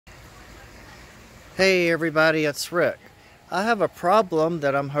Hey everybody, it's Rick. I have a problem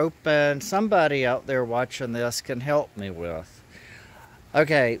that I'm hoping somebody out there watching this can help me with.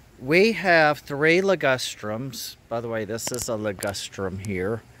 Okay, we have 3 ligustrums. By the way, this is a ligustrum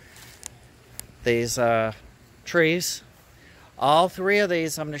here. These trees. All 3 of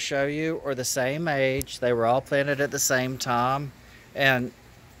these I'm going to show you are the same age. They were all planted at the same time. And,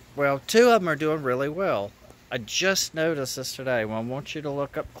 well, 2 of them are doing really well. I just noticed this today. Well, I want you to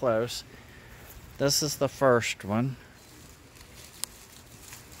look up close. This is the first one.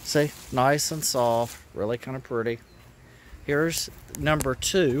 See, nice and soft, really kind of pretty. Here's number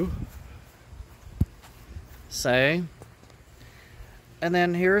 2. Same. And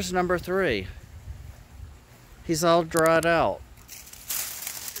then here's number 3. He's all dried out.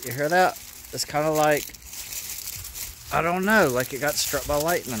 You hear that? It's kind of like, I don't know, like it got struck by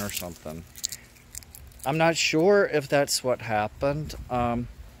lightning or something. I'm not sure if that's what happened.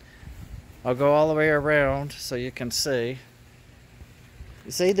 I'll go all the way around so you can see.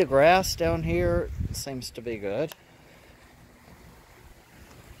 You see the grass down here seems to be good.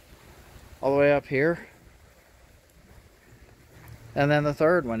 All the way up here. And then the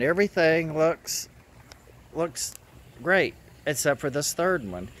third one. Everything looks great except for this third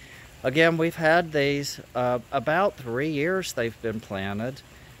one. Again, we've had these about 3 years they've been planted.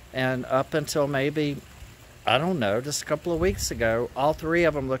 And up until maybe, I don't know, just a couple of weeks ago, all 3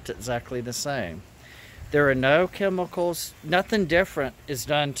 of them looked exactly the same. There are no chemicals, nothing different is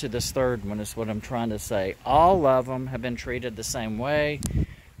done to this third one is what I'm trying to say. All of them have been treated the same way.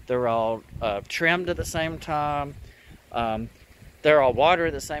 They're all trimmed at the same time. They're all watered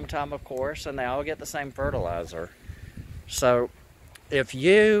at the same time, of course, and they all get the same fertilizer. So if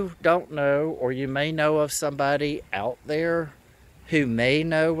you don't know, or you may know of somebody out there who may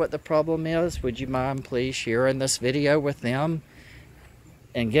know what the problem is, would you mind please sharing this video with them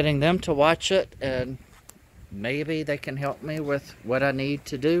and getting them to watch it, and maybe they can help me with what I need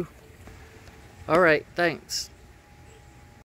to do. All right, thanks.